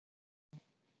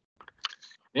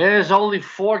There's only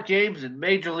 4 games in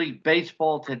Major League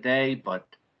Baseball today, but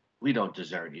we don't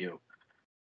desert you.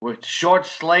 We're short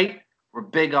slate. We're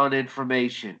big on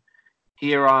information.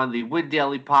 Here on the Win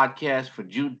Daily podcast for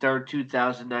June 3rd,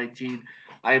 2019.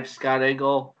 I am Scott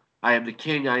Engel. I am the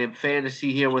king. I am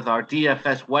fantasy here with our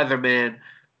DFS weatherman,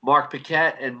 Mark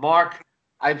Paquette. And Mark,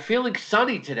 I'm feeling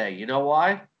sunny today. You know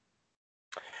why?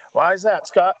 Why is that,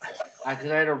 Scott? Because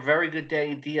I had a very good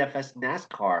day in DFS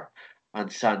NASCAR on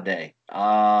Sunday.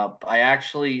 I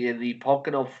actually, in the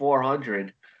Pocono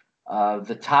 400,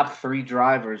 the top 3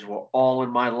 drivers were all in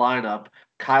my lineup.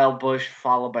 Kyle Busch,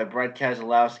 followed by Brett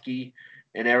Keselowski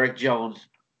and Eric Jones,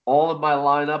 all in my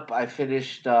lineup. I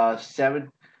finished 13th,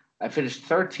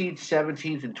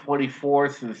 17th, and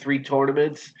 24th in the 3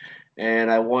 tournaments, and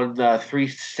I won 3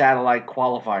 satellite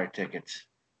qualifier tickets.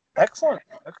 Excellent,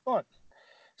 excellent.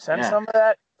 Send Yeah. some of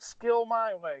that skill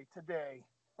my way today.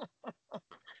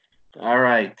 All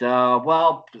right.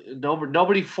 Well,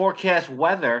 nobody forecast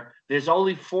weather. There's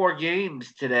only 4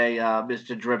 games today,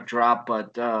 Mr. Drip Drop.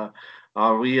 But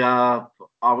are we uh,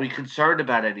 are we concerned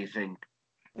about anything?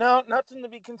 No, nothing to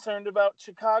be concerned about.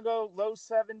 Chicago, low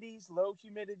 70s, low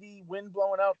humidity, wind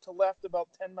blowing out to left about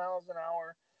 10 miles an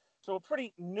hour. So a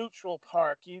pretty neutral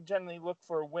park. You generally look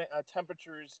for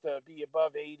temperatures to be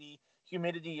above 80.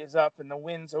 Humidity is up and the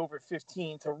wind's over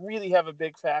 15 to really have a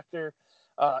big factor.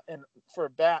 And for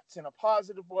bats in a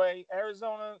positive way.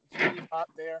 Arizona, it's really hot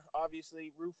there.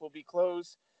 Obviously, roof will be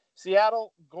closed.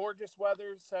 Seattle, gorgeous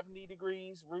weather, 70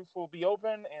 degrees. Roof will be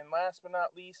open. And last but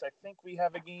not least, I think we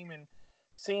have a game in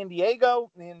San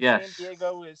Diego. And San Yes.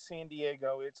 Diego is San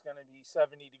Diego. It's going to be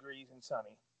 70 degrees and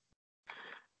sunny.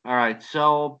 All right.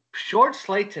 So short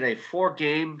slate today. 4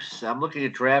 games. I'm looking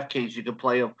at DraftKings. You can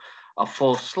play a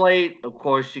full slate. Of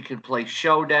course, you can play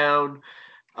showdown.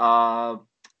 Uh,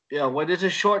 when there's a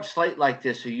short slate like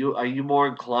this, are you more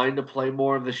inclined to play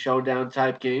more of the showdown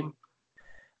type game?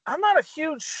 I'm not a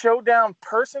huge showdown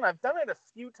person. I've done it a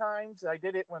few times. I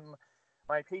did it when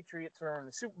my Patriots were in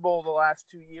the Super Bowl the last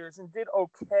 2 years and did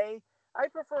okay. I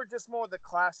prefer just more the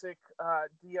classic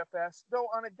DFS. Though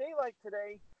on a day like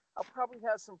today, I'll probably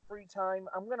have some free time.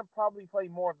 I'm going to probably play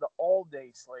more of the all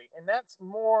day slate. And that's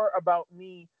more about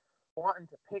me wanting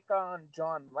to pick on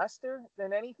John Lester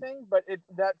than anything. But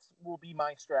that will be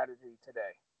my strategy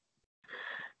today.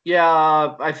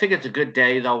 Yeah, I think it's a good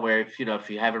day though, where if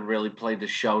you haven't really played the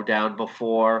showdown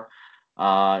before,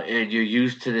 and you're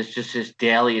used to this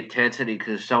daily intensity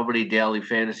because so many daily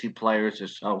fantasy players are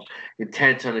so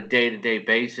intense on a day-to-day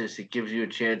basis, it gives you a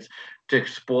chance to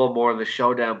explore more of the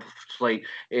showdown slate.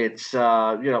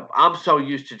 I'm so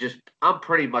used to I'm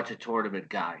pretty much a tournament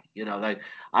guy. Like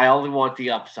I only want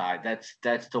the upside.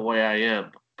 That's the way I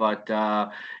am. But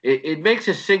it makes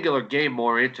a singular game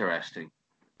more interesting.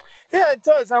 Yeah, it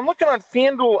does. I'm looking on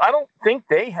FanDuel. I don't think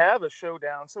they have a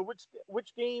showdown. So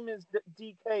which game is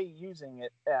DK using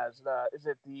it as? Is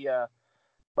it the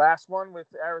last one with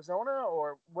Arizona,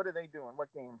 or what are they doing? What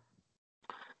game?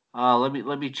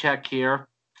 Let me check here.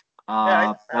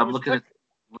 Yeah, I I'm was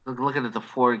looking at the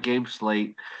 4 game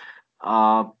slate.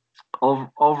 Uh,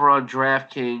 over on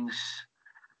DraftKings.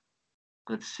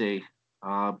 Let's see.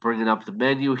 Bringing up the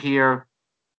menu here.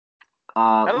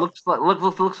 I don't. Looks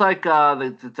like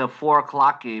the 4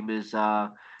 o'clock game is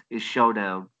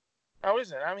Showdown. How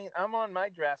is it? I mean, I'm on my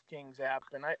DraftKings app,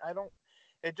 and I don't.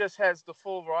 It just has the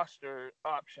full roster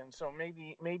option. So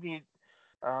maybe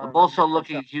I'm they also just put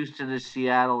looking some. at Houston and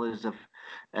Seattle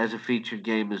as a featured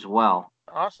game as well.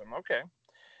 Awesome. Okay,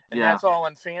 and Yeah, that's all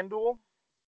on FanDuel.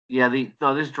 yeah.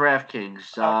 No, this DraftKings.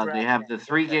 Oh, They have the DraftKings.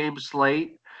 three Okay. game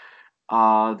slate.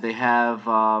 They have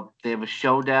a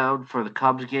showdown for the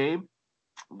Cubs game.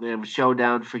 They have a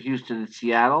showdown for Houston and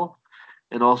Seattle,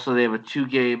 and also they have a 2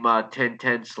 game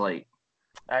 10-10 slate.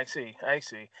 I see. I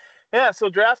see. Yeah, so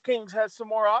DraftKings has some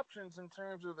more options in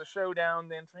terms of the showdown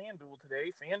than FanDuel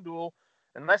today. FanDuel,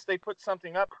 unless they put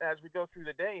something up as we go through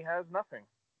the day, has nothing.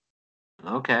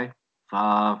 Okay.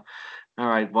 Uh, all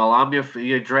right. Well, I'm your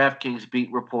DraftKings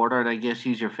beat reporter, and I guess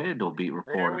he's your FanDuel beat There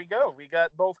reporter. we go. We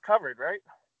got both covered, right?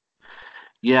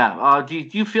 Yeah. Do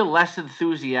you feel less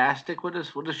enthusiastic with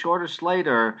a shorter slate,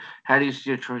 or how do you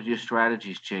see your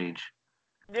strategies change?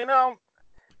 You know,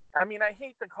 I mean, I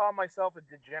hate to call myself a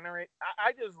degenerate.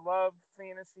 I just love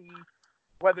fantasy,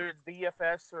 whether it's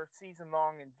DFS or season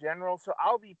long in general. So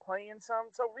I'll be playing some.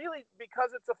 So really,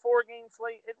 because it's a 4 game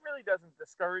slate, it really doesn't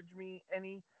discourage me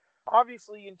any.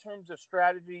 Obviously, in terms of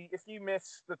strategy, if you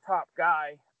miss the top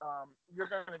guy, you're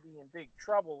going to be in big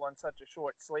trouble on such a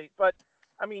short slate. But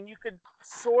I mean, you could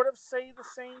sort of say the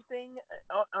same thing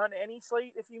on any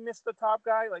slate if you miss the top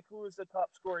guy. Like, who was the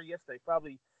top scorer yesterday?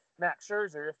 Probably Max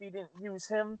Scherzer. If you didn't use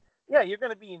him, yeah, you're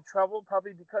going to be in trouble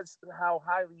probably because how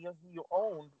highly you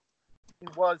owned he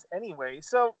was anyway.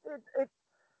 So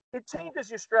it changes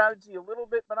your strategy a little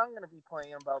bit, but I'm going to be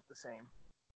playing about the same.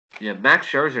 Yeah, Max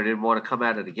Scherzer didn't want to come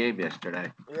out of the game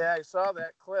yesterday. Yeah, I saw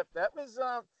that clip. That was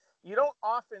you don't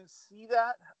often see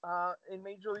that in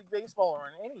Major League Baseball or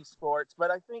in any sports,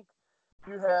 but I think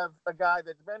you have a guy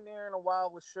that's been there in a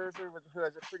while with Scherzer, who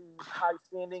has a pretty high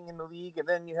standing in the league, and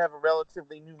then you have a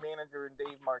relatively new manager in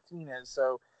Dave Martinez.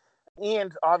 So,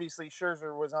 and obviously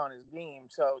Scherzer was on his game,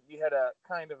 so you had a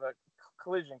kind of a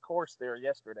collision course there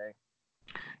yesterday.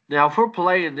 Now, if we're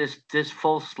playing this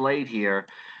full slate here,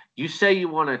 you say you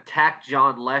want to attack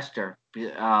John Lester,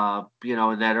 in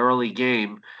that early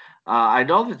game. I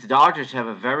know that the Dodgers have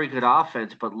a very good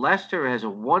offense, but Lester has a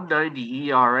 190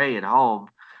 ERA at home.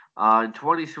 In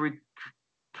 23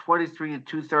 and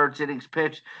two thirds innings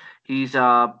pitched, he's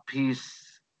struck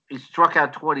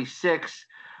out 26.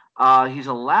 He's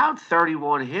allowed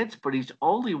 31 hits, but he's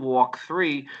only walked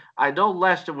three. I know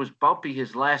Lester was bumpy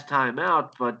his last time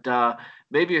out, but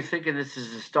maybe you're thinking this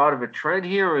is the start of a trend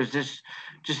here, or is this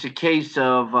just a case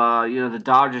of the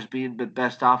Dodgers being the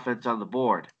best offense on the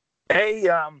board? Hey,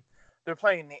 they're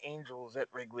playing the Angels at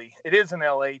Wrigley. It is an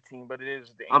LA team, but it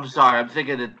is the I'm Angels. sorry, I'm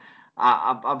thinking that.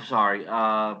 I'm sorry.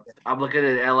 I'm looking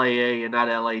at LAA and not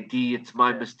LAD. It's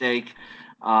my mistake.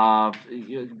 Why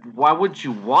wouldn't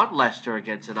you want Lester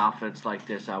against an offense like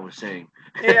this? I was saying.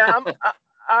 Yeah,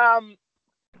 a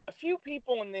few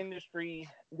people in the industry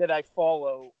that I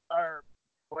follow are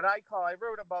what I call. I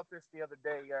wrote about this the other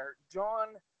day. Are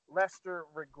John Lester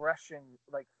regression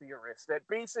like theorists that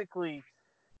basically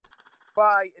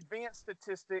by advanced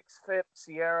statistics, FIP,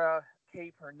 Sierra,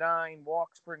 K per nine,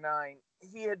 walks per nine,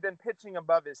 he had been pitching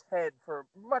above his head for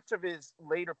much of his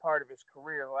later part of his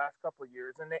career, the last couple of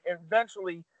years. And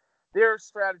eventually, their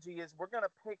strategy is we're going to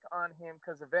pick on him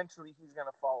because eventually he's going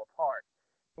to fall apart.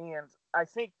 And I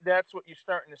think that's what you're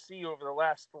starting to see over the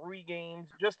last three games.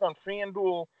 Just on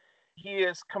FanDuel, he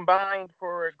has combined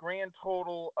for a grand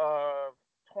total of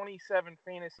 27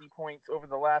 fantasy points over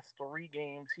the last three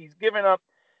games. He's given up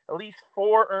at least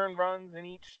 4 earned runs in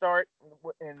each start.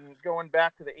 And going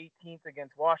back to the 18th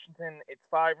against Washington, it's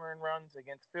 5 earned runs.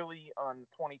 Against Philly on the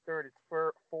 23rd, it's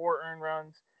 4 earned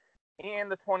runs. And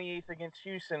the 28th against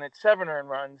Houston, it's 7 earned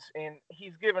runs. And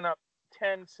he's given up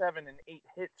 10, 7, and 8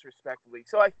 hits, respectively.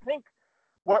 So I think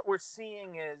what we're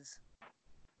seeing is,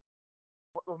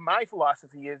 what my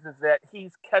philosophy is that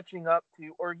he's catching up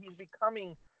to, or he's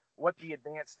becoming what the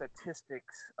advanced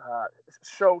statistics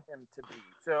show him to be.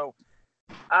 So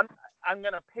I'm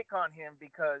gonna pick on him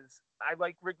because I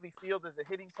like Wrigley Field as a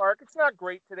hitting park. It's not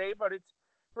great today, but it's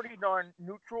pretty darn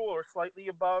neutral or slightly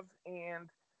above. And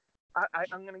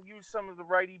I'm gonna use some of the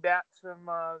righty bats from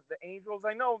the Angels.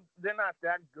 I know they're not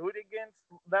that good against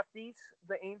lefties,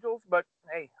 the Angels, but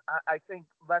hey, I think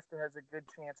Lester has a good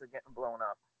chance of getting blown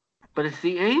up. But it's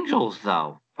the Angels,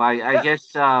 though. I Yeah,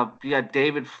 guess you got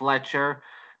David Fletcher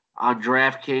on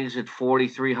DraftKings at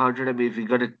 4,300. I mean, if you're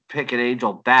going to pick an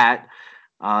Angel bat,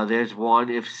 there's one.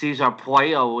 If Cesar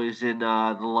Puello is in the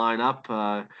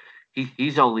lineup,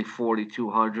 he's only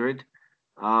 4,200.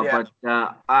 yeah.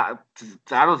 But I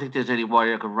don't think there's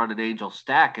anybody that can run an Angel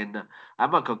stack, and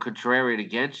I'm not going to contrarian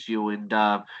against you and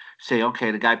say,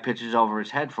 okay, the guy pitches over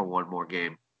his head for one more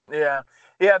game. Yeah,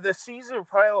 yeah. The Cesar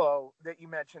Pilo that you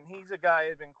mentioned, he's a guy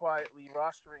I've been quietly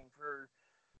rostering for.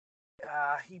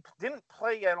 He didn't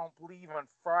play, I don't believe, on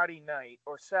Friday night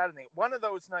or Saturday. One of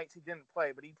those nights he didn't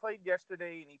play, but he played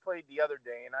yesterday and he played the other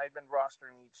day, and I've been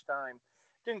rostering each time.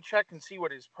 Didn't check and see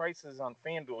what his price is on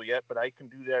FanDuel yet, but I can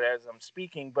do that as I'm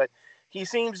speaking. But he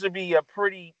seems to be a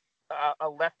pretty a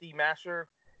lefty masher,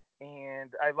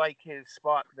 and I like his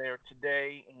spot there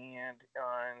today. And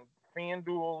on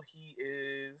FanDuel, he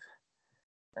is.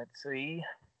 Let's see.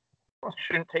 It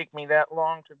shouldn't take me that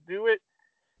long to do it.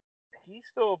 He's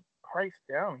still priced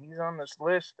down. He's on this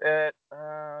list at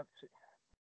let's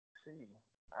see.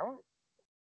 I don't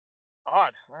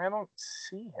odd. I don't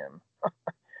see him.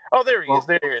 Oh, there he is. Well,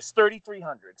 There he is.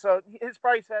 3,300. So his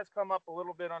price has come up a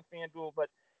little bit on FanDuel, but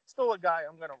still a guy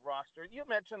I'm going to roster. You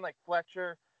mentioned like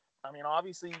Fletcher. I mean,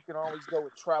 obviously you can always go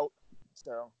with Trout.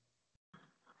 So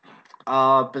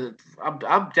but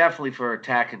I'm definitely for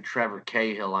attacking Trevor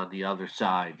Cahill on the other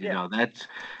side. yeah,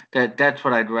 That's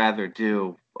what I'd rather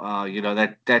do.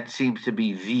 That seems to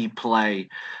be the play.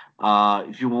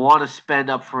 If you want to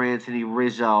spend up for Anthony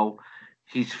Rizzo,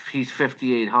 he's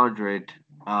 5,800.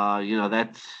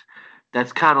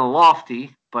 That's kind of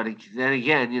lofty. But then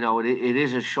again, it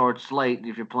is a short slate, and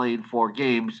if you're playing 4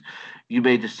 games, you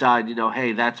may decide,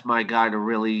 hey, that's my guy to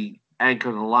really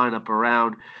anchor the lineup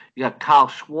around. You got Kyle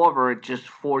Schwarber at just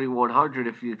 4,100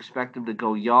 if you expect him to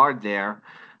go yard there.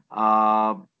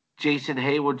 Uh, Jason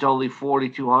Hayward's only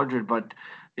 4,200, but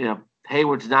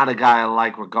Hayward's not a guy I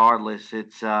like regardless.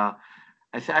 It's I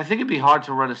think it'd be hard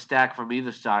to run a stack from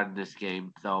either side in this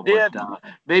game, though. Yeah, But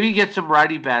maybe get some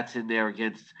righty bats in there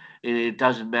against. It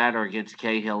doesn't matter against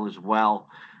Cahill as well.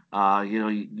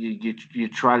 You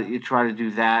try to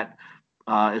do that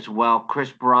as well.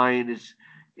 Chris Bryan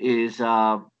is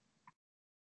not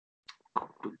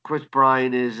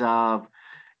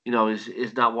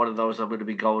one of those I'm going to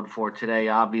be going for today,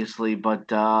 obviously. But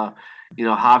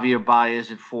Javier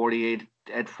Baez at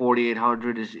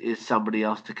 4,800 is somebody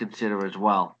else to consider as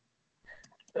well.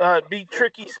 Be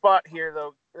tricky spot here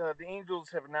though. The Angels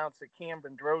have announced that Cam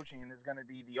Bedrosian is going to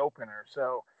be the opener,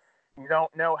 so you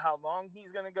don't know how long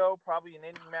he's going to go. Probably an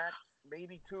inning max,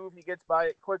 maybe two if he gets by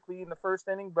it quickly in the first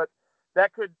inning. But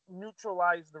that could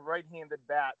neutralize the right-handed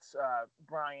bats,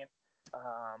 Bryant,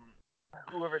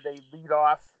 whoever they lead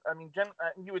off. I mean,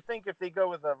 you would think if they go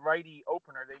with a righty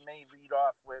opener, they may lead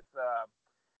off with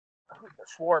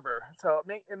Schwarber. So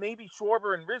maybe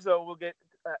Schwarber and Rizzo will get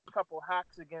a couple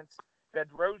hacks against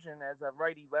Bedrosian as a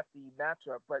righty-lefty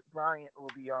matchup, but Bryant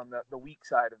will be on the weak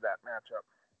side of that matchup.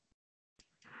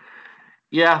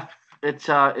 Yeah, it's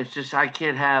just I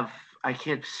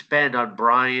can't spend on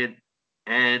Bryant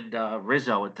and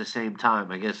Rizzo at the same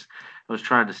time. I guess I was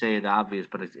trying to say it obvious,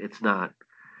 but it's not.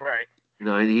 Right.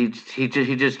 He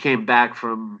just came back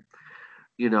from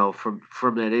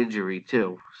from that injury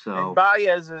too. So and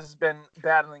Baez has been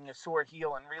battling a sore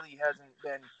heel and really hasn't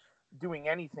been doing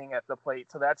anything at the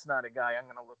plate. So that's not a guy I'm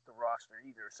going to look to roster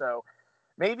either. So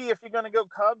maybe if you're going to go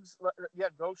Cubs,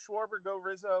 go Schwarber, go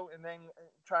Rizzo, and then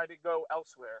try to go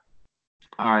elsewhere.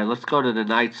 All right, let's go to the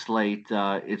night slate.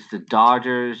 It's the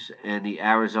Dodgers and the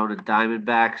Arizona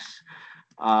Diamondbacks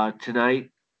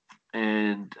tonight,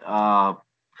 and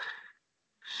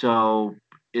so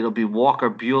it'll be Walker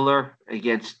Buehler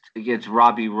against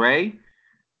Robbie Ray.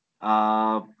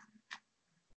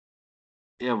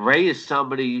 Ray is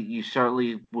somebody you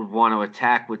certainly would want to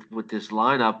attack with this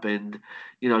lineup, and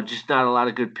just not a lot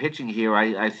of good pitching here.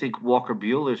 I think Walker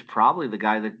Buehler is probably the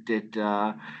guy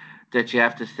that you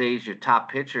have to say is your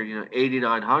top pitcher.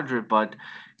 8,900, but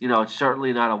it's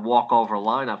certainly not a walkover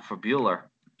lineup for Buehler.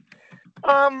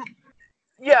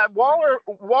 Yeah,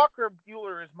 Walker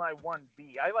Buehler is my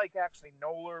 1B. I like actually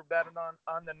Nola better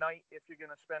on the night if you're going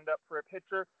to spend up for a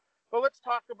pitcher. But let's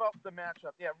talk about the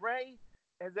matchup. Yeah, Ray,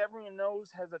 as everyone knows,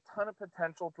 has a ton of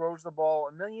potential, throws the ball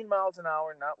a million miles an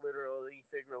hour, not literally,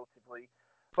 figuratively.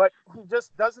 But he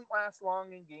just doesn't last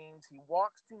long in games. He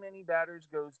walks too many batters,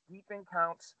 goes deep in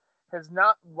counts, has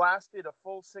not lasted a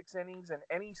full 6 innings in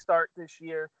any start this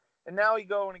year. And now he's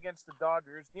going against the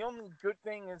Dodgers. The only good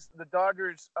thing is the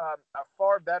Dodgers are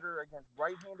far better against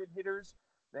right-handed hitters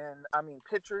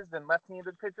pitchers than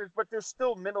left-handed pitchers, but they're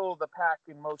still middle of the pack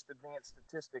in most advanced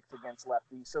statistics against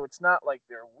lefties. So it's not like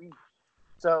they're weak.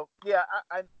 So yeah,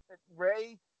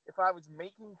 Ray, if I was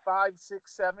making 5,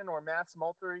 6, 7 or mass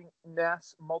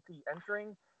multi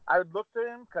entering, I would look to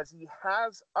him because he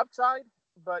has upside,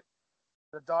 but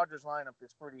the Dodgers lineup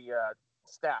is pretty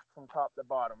stacked from top to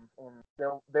bottom, and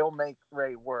they'll make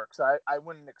Ray work. So I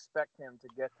wouldn't expect him to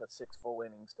get to 6 full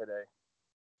innings today.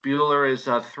 Buehler is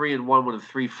 3-1 with a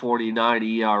 3.49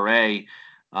 ERA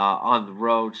on the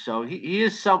road, so he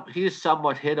is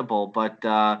somewhat hittable, but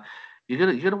you're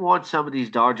gonna want some of these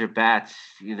Dodger bats.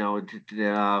 One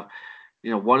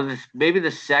of maybe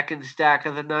the second stack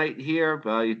of the night here.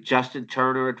 Justin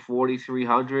Turner at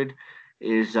 4,300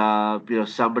 is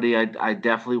somebody I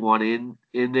definitely want in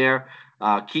there.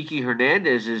 Kiki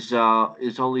Hernandez is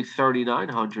only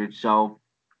 3,900, so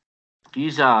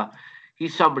he's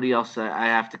somebody else that I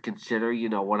have to consider.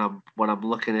 When I'm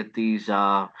looking at these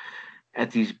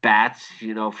bats.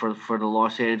 For the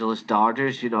Los Angeles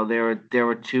Dodgers. There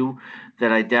are two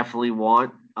that I definitely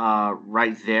want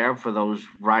right there for those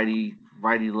righty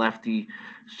lefty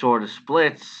sort of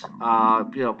splits.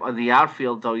 On the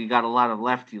outfield though, you got a lot of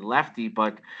lefty,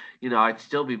 but I'd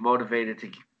still be motivated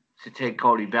to take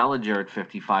Cody Bellinger at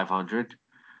 5,500.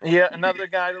 Yeah, another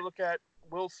guy to look at,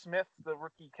 Will Smith, the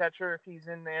rookie catcher, if he's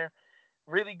in there.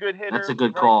 Really good hitter. That's a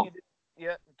good call.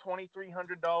 Yeah,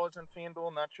 $2,300 on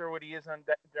FanDuel. Not sure what he is on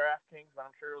DraftKings, but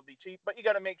I'm sure it'll be cheap. But you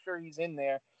got to make sure he's in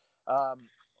there.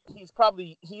 He's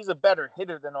a better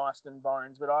hitter than Austin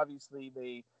Barnes, but obviously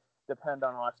they depend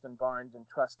on Austin Barnes and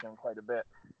trust him quite a bit.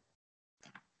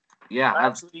 Yeah,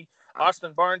 actually,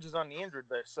 Austin Barnes is on the injured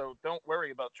list, so don't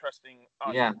worry about trusting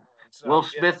Austin Barnes. So, Will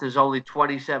Smith is only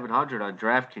 2,700 on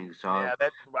DraftKings, so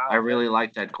I really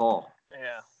like that call.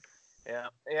 Yeah.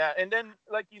 Yeah, and then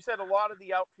like you said, a lot of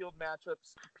the outfield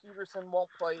matchups, Peterson won't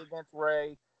play against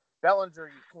Ray. Bellinger,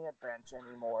 you can't bench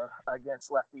anymore against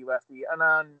lefty. And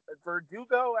on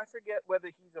Verdugo, I forget whether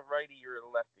he's a righty or a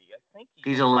lefty. I think he's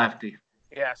He's a a lefty. lefty.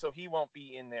 Yeah, so he won't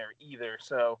be in there either.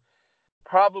 So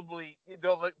probably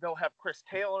they'll have Chris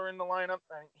Taylor in the lineup.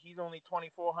 And he's only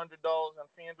 $2,400 on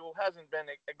FanDuel. Hasn't been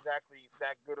exactly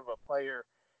that good of a player,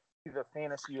 either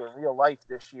fantasy or real life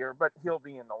this year, but he'll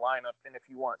be in the lineup. And if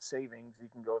you want savings, you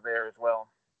can go there as well.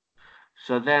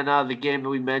 So then the game that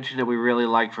we mentioned that we really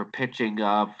like for pitching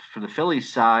for the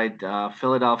Phillies side,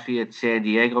 Philadelphia at San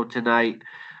Diego tonight,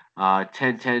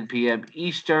 10:10 p.m.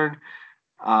 Eastern.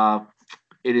 Uh,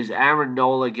 it is Aaron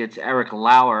Nola against Eric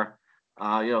Lauer.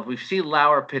 We've seen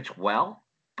Lauer pitch well,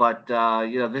 but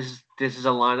this is a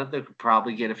lineup that could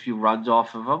probably get a few runs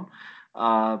off of him.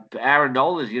 Aaron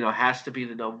Nola, has to be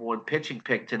the number one pitching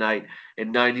pick tonight at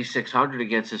 9,600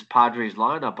 against this Padres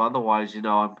lineup. Otherwise,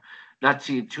 I'm not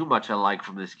seeing too much I like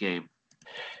from this game.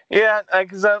 Yeah,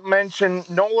 as I mentioned,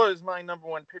 Nola is my number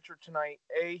one pitcher tonight.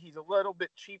 He's a little bit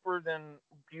cheaper than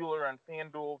Bueller on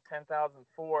FanDuel,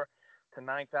 10,004 to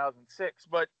 9,006,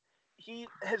 but he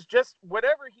has just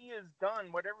whatever he has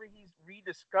done, whatever he's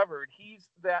rediscovered, he's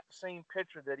that same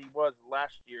pitcher that he was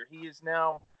last year. He is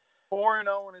now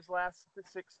 4-0 in his last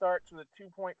 6 starts with a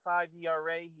 2.5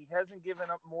 ERA. He hasn't given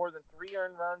up more than 3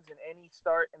 earned runs in any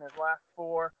start in his last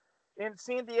 4. And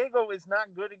San Diego is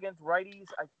not good against righties.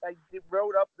 I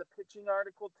wrote up the pitching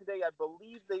article today. I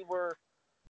believe they were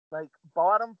like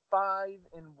bottom 5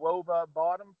 in WOBA,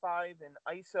 bottom 5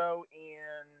 in ISO,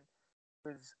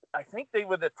 and I think they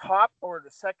were the top or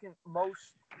the second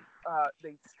most.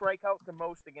 They strike out the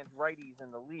most against righties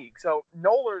in the league. So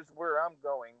Nola's where I'm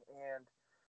going, and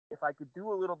if I could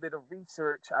do a little bit of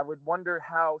research, I would wonder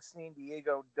how San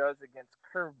Diego does against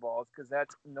curveballs, because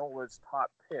that's Nola's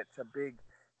top pitch, a big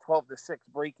 12-6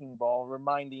 breaking ball,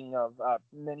 reminding of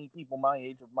many people my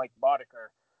age of Mike Boddicker.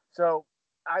 So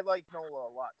I like Nola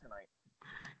a lot tonight.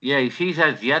 Yeah, he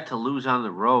has yet to lose on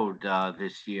the road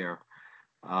this year.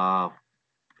 Uh,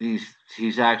 he's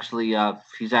he's actually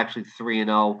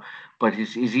 3-0, but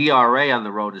his ERA on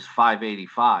the road is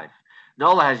 5.85.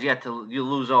 Nola has yet to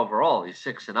lose overall. He's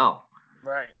 6-0.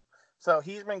 Right. So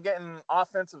he's been getting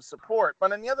offensive support.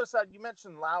 But on the other side, you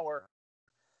mentioned Lauer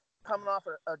coming off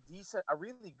a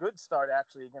really good start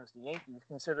actually against the Yankees,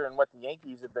 considering what the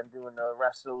Yankees have been doing the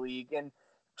rest of the league, and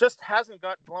just hasn't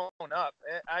got blown up.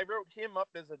 I wrote him up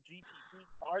as a GPP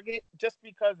target just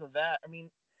because of that. I mean,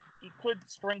 he could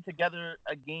string together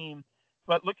a game,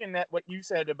 but looking at what you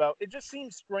said about it, just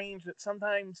seems strange that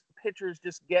sometimes pitchers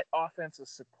just get offensive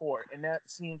support, and that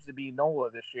seems to be Nola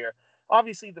this year.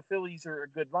 Obviously, the Phillies are a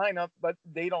good lineup, but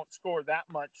they don't score that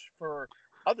much for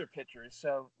other pitchers,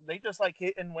 so they just like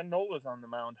hitting when Nola's on the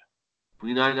mound.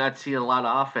 We might not see a lot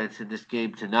of offense in this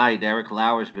game tonight. Eric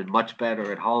Lauer's been much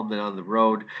better at home than on the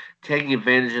road, taking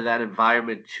advantage of that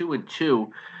environment. 2-2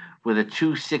 with a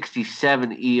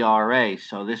 2.67 ERA.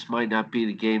 So this might not be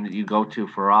the game that you go to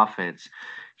for offense.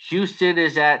 Houston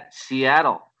is at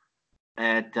Seattle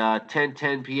at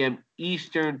 10:10 p.m.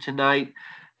 Eastern tonight,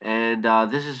 and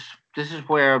this is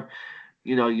where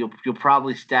you'll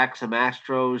probably stack some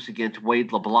Astros against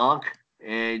Wade LeBlanc,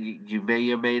 and you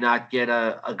may or may not get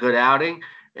a good outing.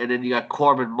 And then you got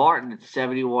Corbin Martin at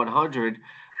 7,100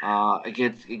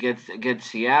 against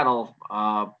Seattle.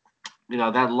 That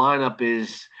lineup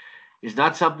is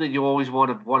not something you always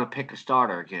want to pick a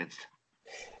starter against.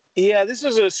 Yeah, this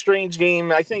is a strange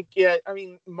game. I think, yeah, I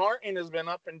mean, Martin has been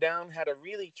up and down, had a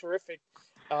really terrific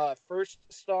first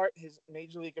start, his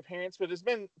major league appearance, but has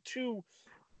been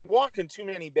walking too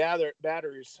many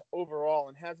batters overall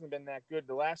and hasn't been that good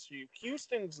the last few.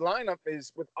 Houston's lineup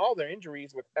is, with all their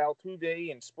injuries, with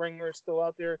Altuve and Springer still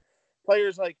out there,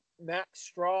 players like Max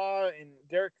Straw and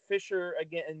Derek Fisher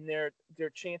again, and their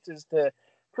chances to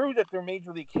prove that they're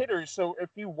major league hitters. So if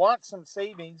you want some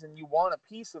savings and you want a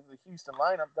piece of the Houston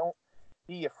lineup, don't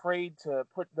be afraid to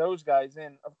put those guys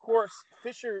in. Of course,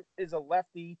 Fisher is a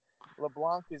lefty.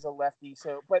 LeBlanc is a lefty,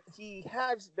 but he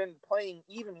has been playing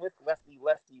even with lefty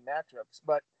matchups.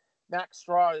 But Max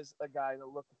Straw is a guy to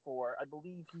look for. I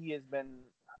believe he has been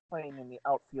playing in the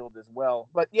outfield as well.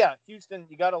 But yeah, Houston,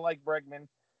 you got to like Bregman.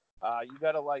 You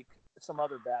got to like some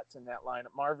other bats in that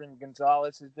lineup. Marvin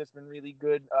Gonzalez has just been really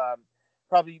good.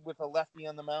 Probably with a lefty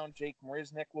on the mound, Jake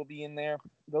Marisnick will be in there.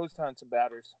 Those kinds of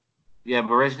batters. Yeah,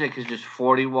 Marisnik is just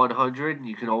 4,100, and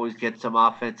you can always get some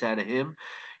offense out of him.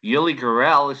 Yuli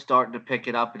Gurriel is starting to pick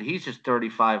it up, and he's just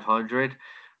 3,500.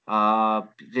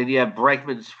 Then you have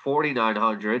Bregman's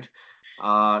 4,900.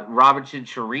 Robinson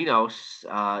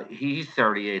Chirinos, he's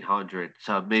 3,800.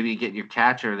 So maybe you get your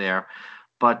catcher there.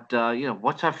 But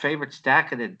what's our favorite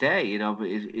stack of the day?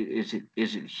 Is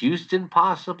it Houston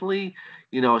possibly?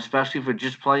 Especially if we're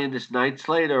just playing this night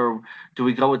slate, or do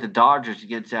we go with the Dodgers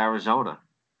against Arizona?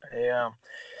 Yeah.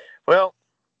 Well,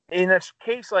 in a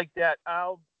case like that,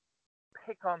 I'll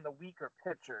pick on the weaker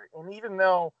pitcher. And even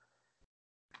though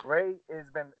Ray has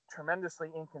been tremendously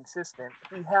inconsistent,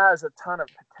 he has a ton of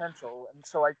potential. And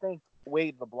so I think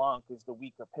Wade LeBlanc is the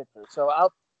weaker pitcher. So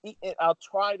I'll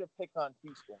try to pick on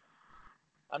Houston.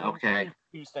 I'm Okay. in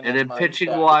Houston And as then my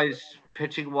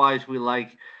pitching wise, we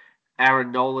like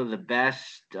Aaron Nola the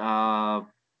best.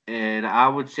 And I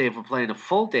would say if we're playing a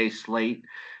full day slate,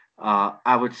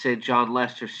 I would say John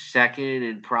Lester second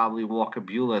and probably Walker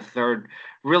Buehler third.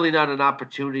 Really not an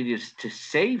opportunity to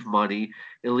save money,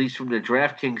 at least from the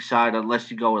DraftKings side, unless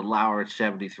you go with Lauer at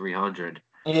 7,300.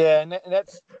 Yeah, and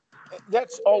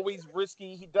that's always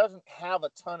risky. He doesn't have a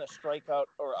ton of strikeout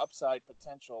or upside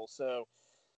potential, so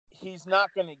he's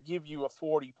not going to give you a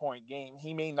 40-point game.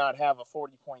 He may not have a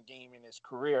 40-point game in his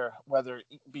career, whether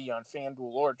it be on FanDuel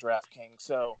or DraftKings.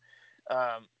 So,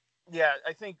 yeah,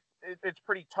 I think it's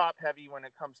pretty top heavy when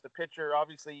it comes to pitcher.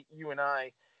 Obviously, you and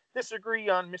I disagree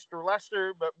on Mr.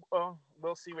 Lester, but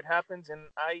we'll see what happens. And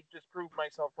I just proved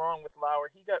myself wrong with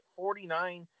Lauer. He got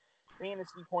 49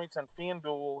 fantasy points on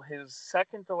FanDuel, his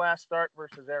second to last start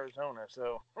versus Arizona.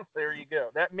 So there you go.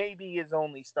 That may be his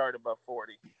only start above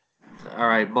 40. All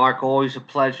right, Mark, always a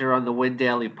pleasure on the Win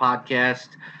Daily podcast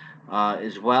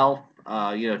as well.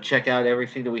 Check out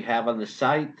everything that we have on the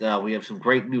site. We have some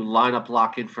great new lineup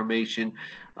lock information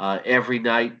every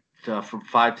night from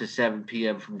 5 to 7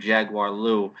 p.m. from Jaguar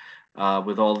Lou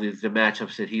with all the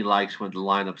matchups that he likes when the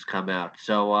lineups come out.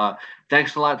 So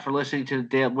thanks a lot for listening to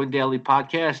the Win Daily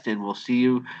podcast, and we'll see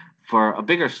you for a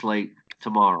bigger slate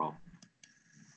tomorrow.